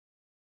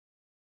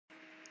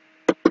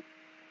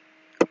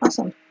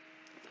Awesome.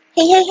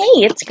 Hey,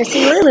 it's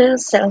CrissyLulu.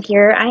 So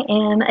here I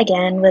am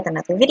again with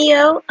another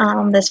video.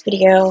 This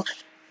video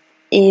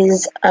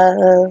is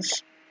of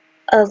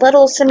a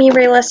little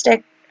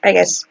semi-realistic, I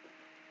guess,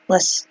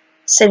 less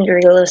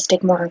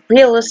semi-realistic, more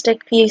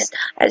realistic piece.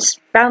 I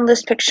just found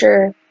this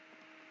picture,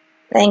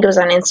 I think it was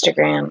on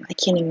Instagram, I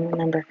can't even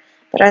remember,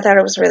 but I thought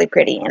it was really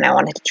pretty and I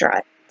wanted to draw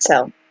it,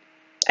 so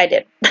I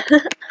did.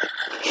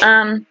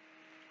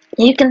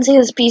 You can see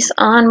this piece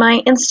on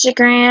my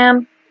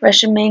Instagram,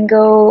 Russian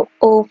Mango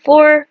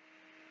 04.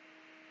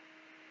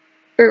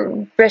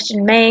 Or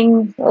Russian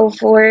Mang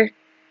 04.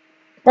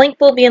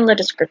 Link will be in the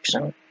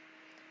description.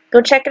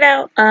 Go check it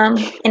out.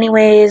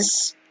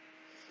 Anyways,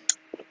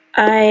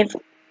 I've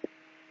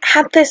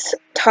had this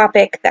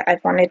topic that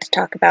I've wanted to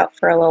talk about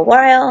for a little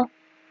while,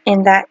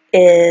 and that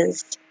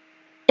is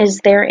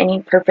there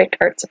any perfect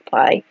art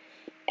supply?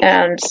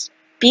 And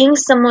being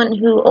someone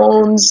who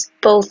owns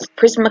both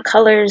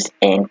Prismacolors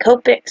and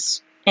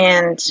Copics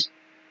and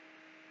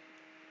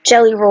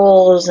jelly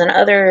rolls and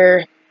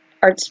other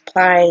art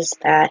supplies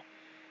that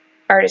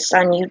artists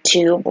on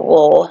YouTube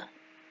will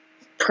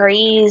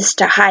praise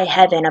to high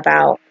heaven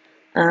about,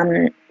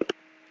 I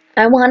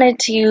wanted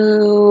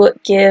to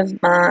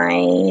give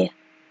my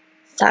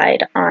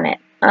side on it.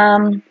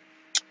 Now,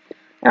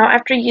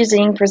 after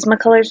using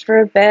Prismacolors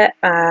for a bit,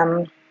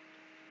 I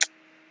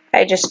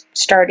just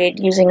started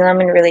using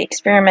them and really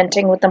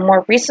experimenting with them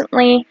more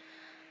recently.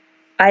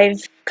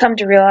 I've come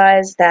to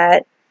realize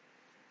that,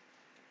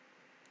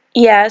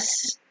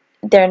 yes,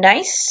 they're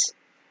nice,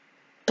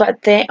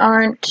 but they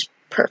aren't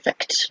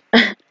perfect.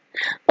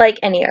 Like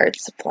any art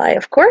supply,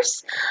 of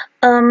course.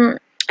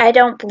 I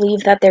don't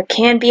believe that there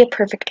can be a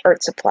perfect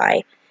art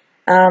supply.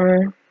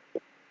 Prismacolors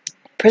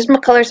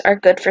are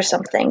good for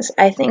some things.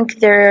 I think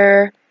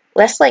they're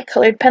less like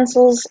colored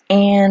pencils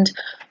and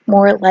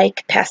more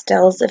like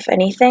pastels, if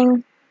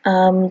anything.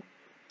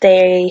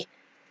 They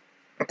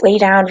lay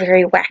down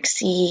very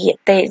waxy.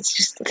 It's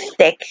just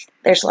thick.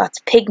 There's lots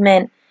of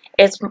pigment.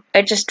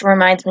 It just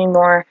reminds me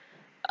more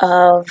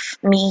of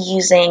me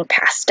using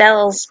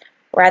pastels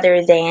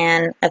rather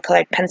than a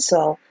colored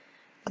pencil.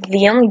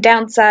 The only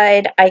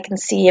downside I can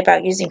see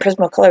about using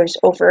Prismacolors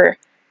over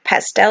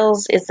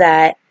pastels is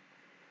that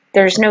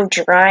there's no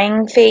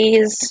drying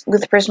phase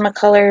with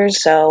Prismacolors,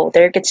 so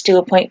there gets to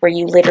a point where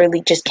you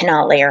literally just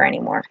cannot layer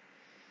anymore.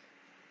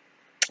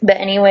 But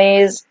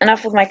anyways,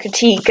 enough with my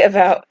critique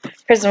about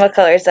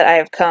Prismacolors that I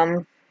have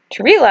come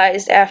to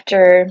realize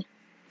after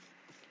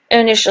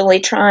initially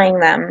trying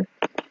them.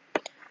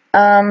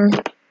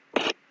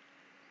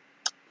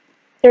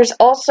 There's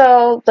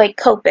also, like,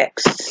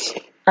 Copics.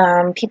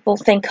 People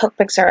think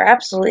Copics are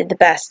absolutely the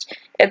best.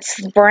 It's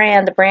the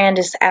brand. The brand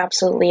is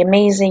absolutely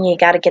amazing. You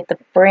gotta get the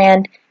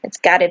brand. It's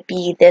gotta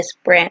be this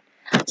brand.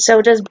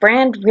 So does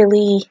brand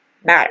really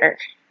matter?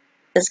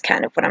 Is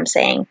kind of what I'm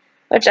saying.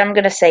 Which I'm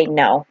gonna say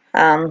no.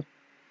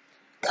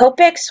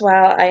 Copics,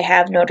 while I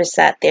have noticed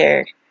that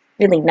they're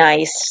really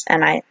nice,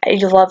 and I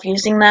love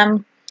using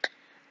them,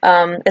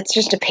 it's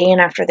just a pain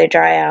after they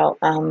dry out.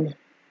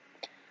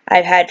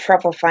 I've had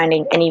trouble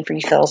finding any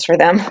refills for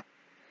them.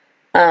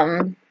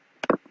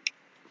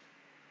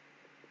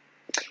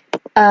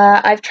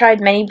 I've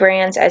tried many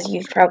brands, as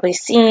you've probably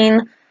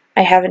seen.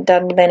 I haven't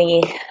done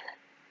many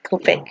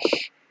Copic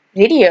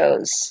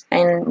videos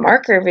and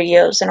marker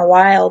videos in a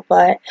while,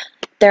 but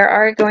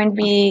there's going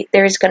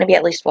to be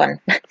at least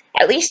one.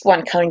 At least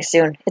one coming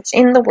soon. It's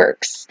in the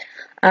works.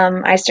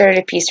 I started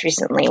a piece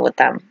recently with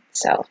them,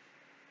 so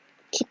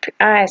keep your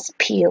eyes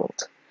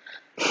peeled.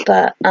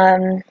 But,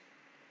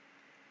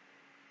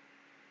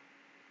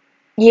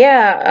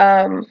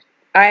 yeah,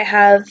 I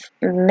have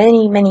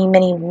many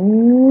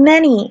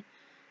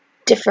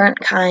different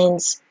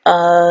kinds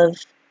of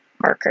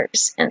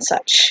markers and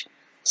such.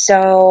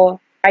 So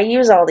I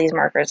use all these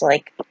markers,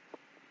 like,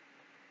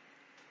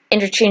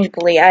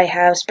 interchangeably. I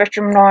have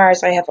Spectrum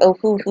Noirs, I have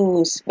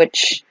Ohuhus,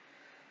 which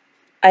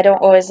I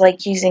don't always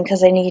like using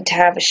because I need to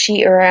have a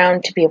sheet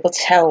around to be able to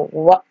tell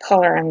what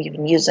color I'm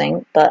even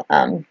using, but,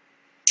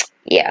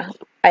 yeah,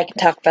 I can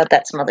talk about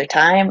that some other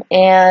time.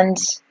 And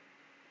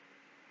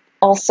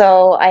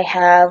also, I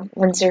have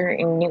Winsor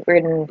and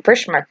Newton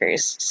brush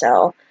markers,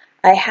 so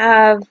I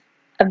have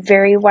a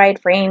very wide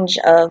range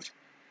of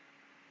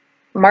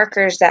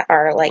markers that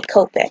are like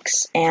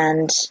Copics,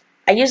 and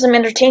I use them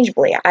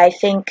interchangeably. I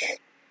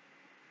think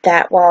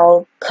that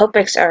while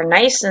Copics are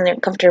nice and they're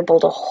comfortable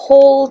to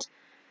hold,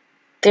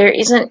 there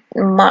isn't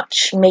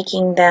much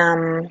making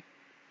them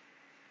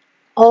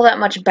all that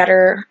much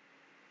better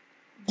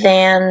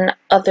than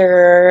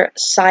other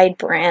side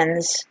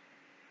brands,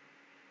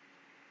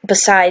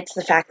 besides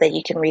the fact that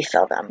you can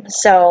refill them.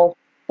 So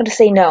I'm going to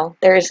say no,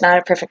 there is not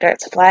a perfect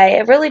art supply.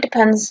 It really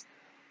depends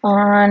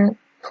on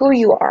who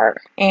you are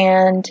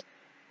and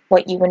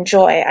what you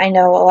enjoy. I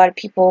know a lot of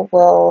people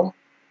will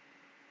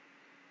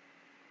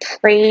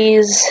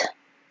praise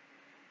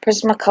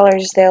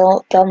Prismacolors.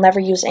 They'll never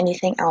use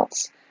anything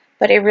else.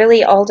 But it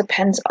really all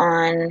depends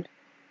on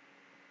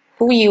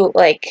who you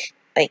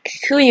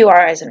who you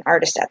are as an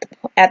artist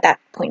at that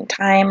point in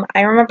time.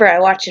 I remember I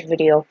watched a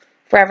video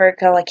forever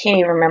ago. I can't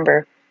even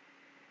remember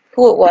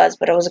who it was,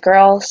 but it was a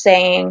girl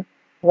saying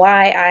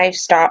why I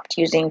stopped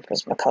using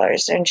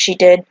Prismacolors, and she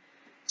did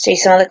say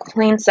some of the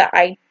complaints that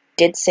I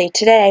did say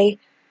today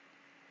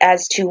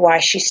as to why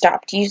she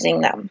stopped using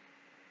them.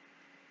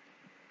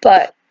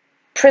 But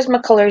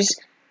Prismacolors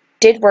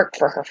did work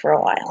for her for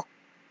a while.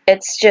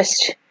 It's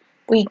just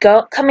we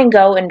come and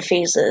go in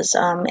phases.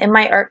 In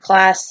my art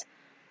class,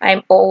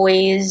 I'm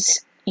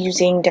always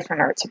using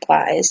different art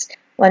supplies.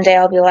 One day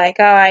I'll be like,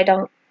 oh, I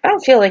don't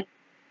feel like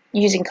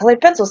using colored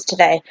pencils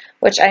today,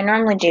 which I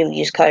normally do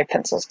use colored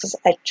pencils because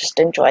I just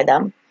enjoy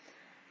them.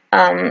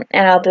 And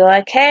I'll be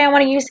like, hey, I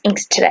want to use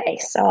inks today,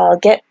 so I'll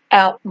get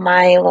out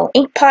my little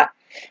ink pot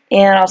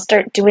and I'll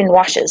start doing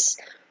washes.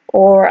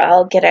 Or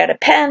I'll get out a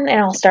pen and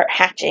I'll start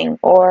hatching,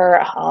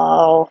 or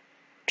I'll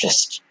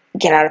just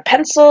get out a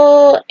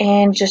pencil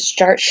and just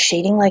start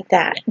shading like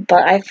that.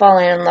 But I've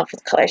fallen in love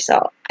with color,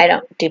 so I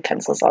don't do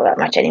pencils all that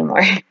much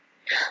anymore.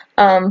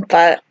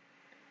 But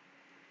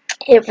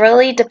it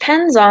really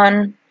depends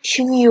on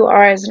who you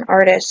are as an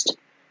artist,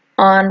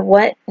 on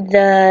what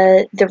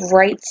the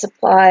right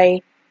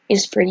supply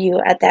is for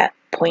you at that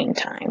point in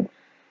time.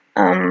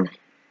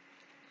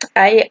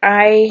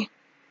 I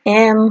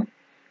am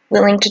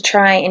willing to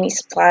try any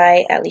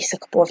supply at least a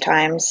couple of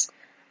times.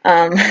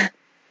 I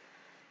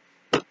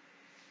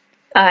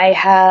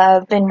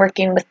have been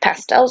working with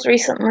pastels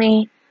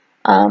recently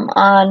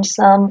on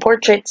some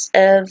portraits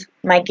of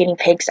my guinea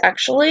pigs.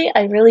 Actually,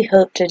 I really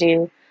hope to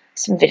do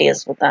some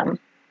videos with them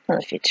in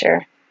the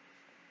future.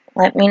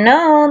 Let me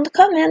know in the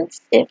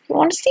comments if you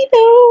want to see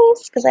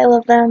those, because I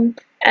love them.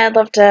 And I'd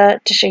love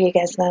to show you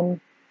guys them,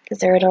 because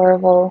they're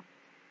adorable.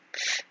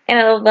 And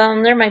I love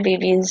them. They're my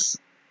babies.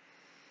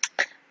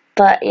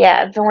 But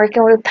yeah, I've been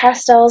working with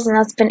pastels, and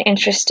that's been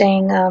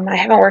interesting. I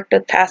haven't worked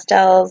with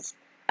pastels.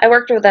 I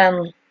worked with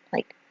them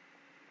like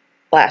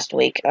last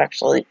week,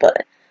 actually,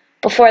 but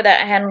before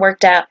that I hadn't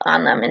worked out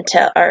on them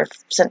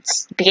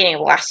since the beginning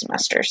of last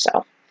semester,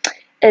 so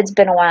it's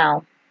been a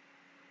while.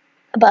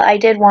 But I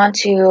did want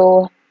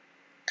to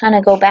kind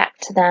of go back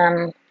to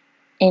them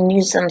and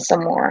use them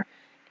some more.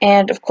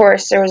 And of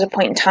course, there was a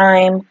point in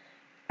time,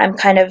 I'm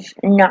kind of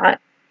not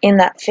in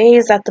that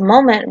phase at the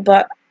moment,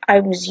 but I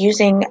was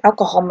using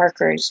alcohol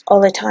markers all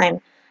the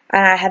time,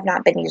 and I have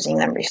not been using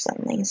them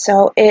recently.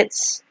 So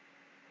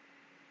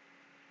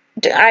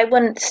I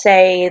wouldn't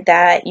say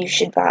that you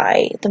should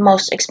buy the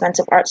most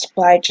expensive art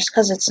supply just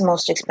because it's the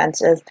most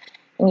expensive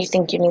and you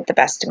think you need the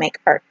best to make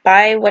art.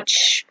 Buy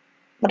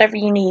whatever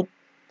you need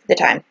for the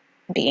time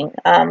being.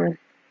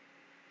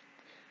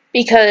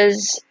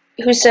 Because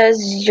who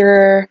says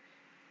you're,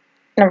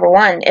 number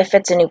one, if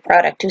it's a new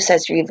product, who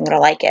says you're even going to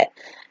like it?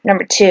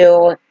 Number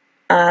two,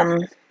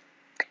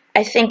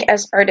 I think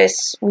as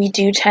artists, we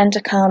do tend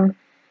to come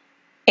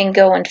and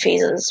go in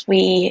phases.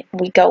 We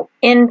go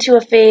into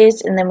a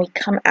phase and then we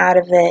come out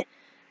of it.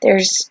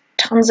 There's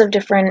tons of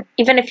different,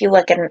 even if you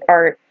look at an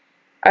art,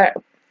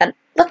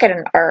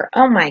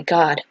 oh my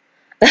god.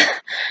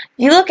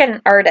 You look at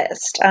an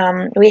artist.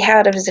 We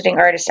had a visiting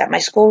artist at my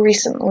school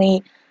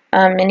recently,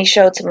 and he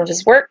showed some of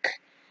his work,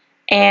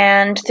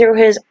 and through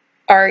his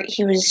art,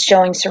 he was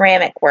showing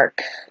ceramic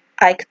work.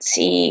 I could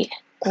see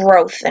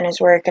growth in his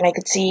work, and I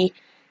could see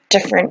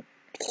different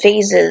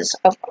phases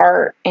of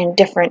art and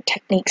different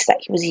techniques that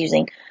he was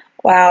using.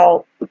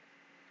 While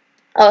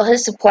all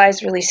his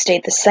supplies really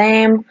stayed the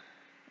same.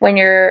 When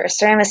you're a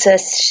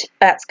ceramicist,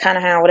 that's kind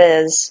of how it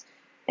is.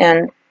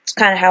 And it's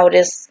kind of how it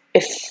is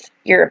if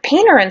you're a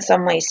painter in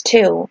some ways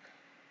too.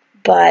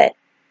 But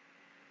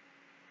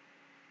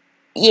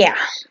yeah.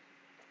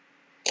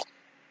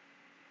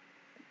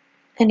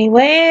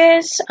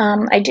 Anyways,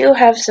 I do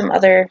have some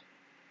other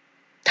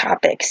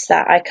topics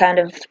that I kind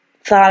of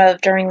thought of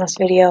during this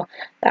video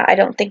that I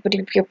don't think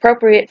would be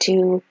appropriate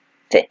to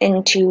fit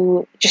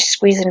into, just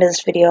squeeze into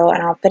this video,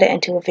 and I'll fit it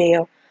into a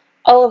video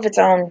all of its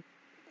own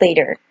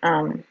later.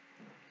 And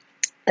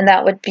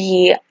that would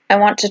be, I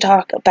want to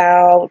talk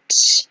about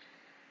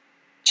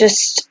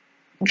just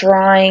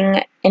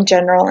drawing in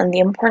general and the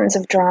importance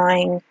of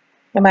drawing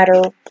no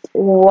matter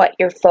what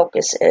your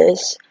focus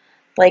is.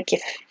 Like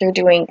if you're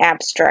doing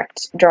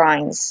abstract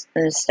drawings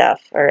and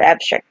stuff, or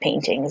abstract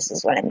paintings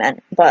is what I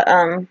meant. But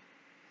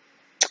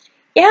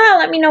yeah,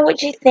 let me know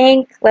what you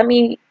think. Let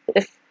me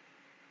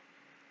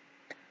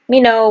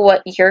know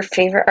what your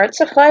favorite art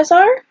supplies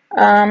are.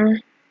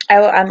 I'm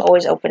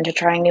always open to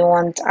trying new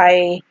ones.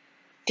 I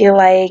feel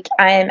like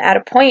I am at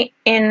a point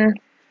in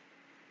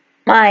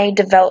my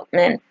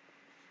development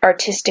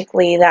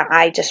artistically that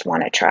I just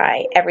want to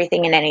try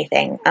everything and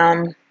anything.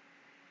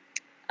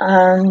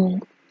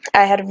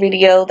 I had a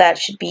video that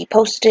should be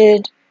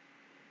posted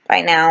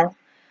by now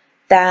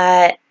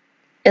that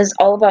is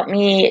all about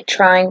me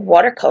trying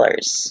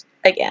watercolors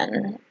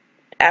again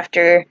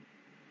after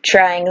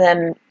trying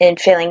them and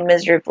failing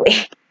miserably.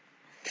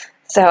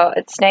 So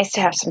it's nice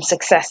to have some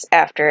success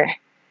after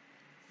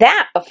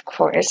that, of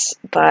course,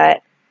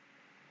 but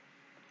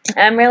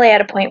I'm really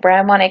at a point where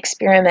I want to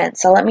experiment,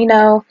 so let me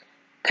know what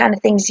kind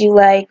of things you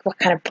like, what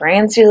kind of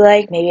brands you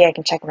like, maybe I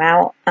can check them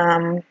out.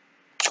 And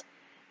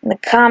the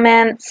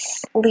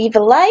comments, leave a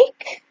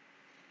like.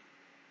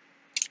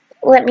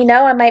 Let me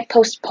know. I might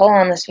post a poll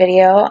on this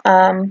video.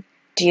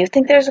 Do you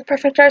think there's a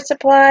perfect art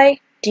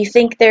supply? Do you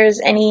think there's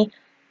any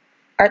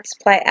art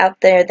supply out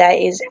there that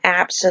is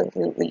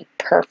absolutely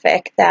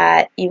perfect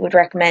that you would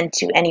recommend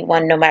to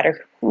anyone, no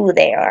matter who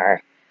they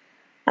are?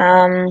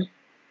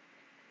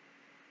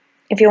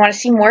 If you want to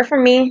see more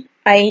from me,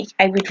 I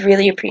would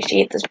really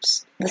appreciate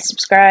the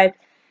subscribe.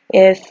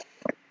 If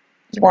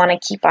you want to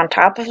keep on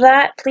top of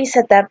that, please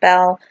hit that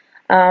bell.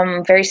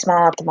 Very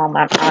small at the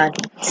moment.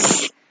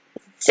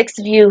 6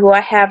 of you who I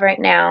have right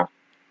now.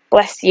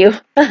 Bless you.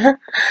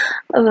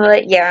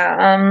 But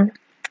yeah,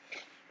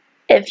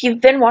 if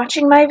you've been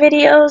watching my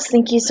videos,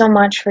 thank you so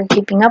much for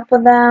keeping up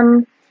with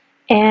them.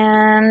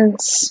 And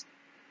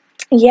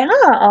yeah,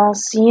 I'll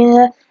see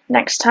you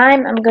next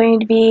time. I'm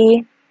going to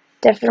be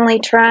definitely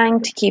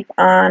trying to keep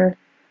on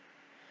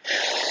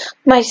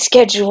my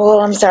schedule.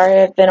 I'm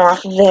sorry I've been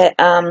off of it.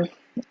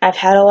 I've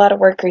had a lot of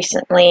work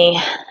recently,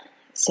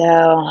 so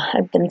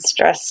I've been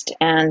stressed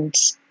and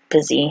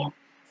busy.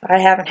 I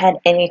haven't had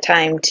any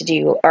time to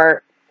do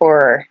art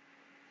or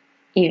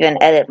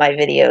even edit my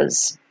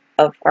videos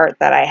of art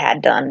that I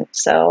had done.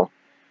 So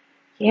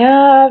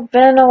yeah, I've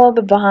been a little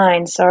bit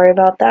behind. Sorry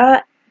about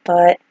that.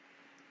 But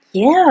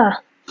yeah,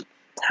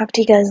 talk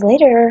to you guys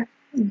later.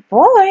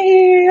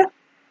 Bye!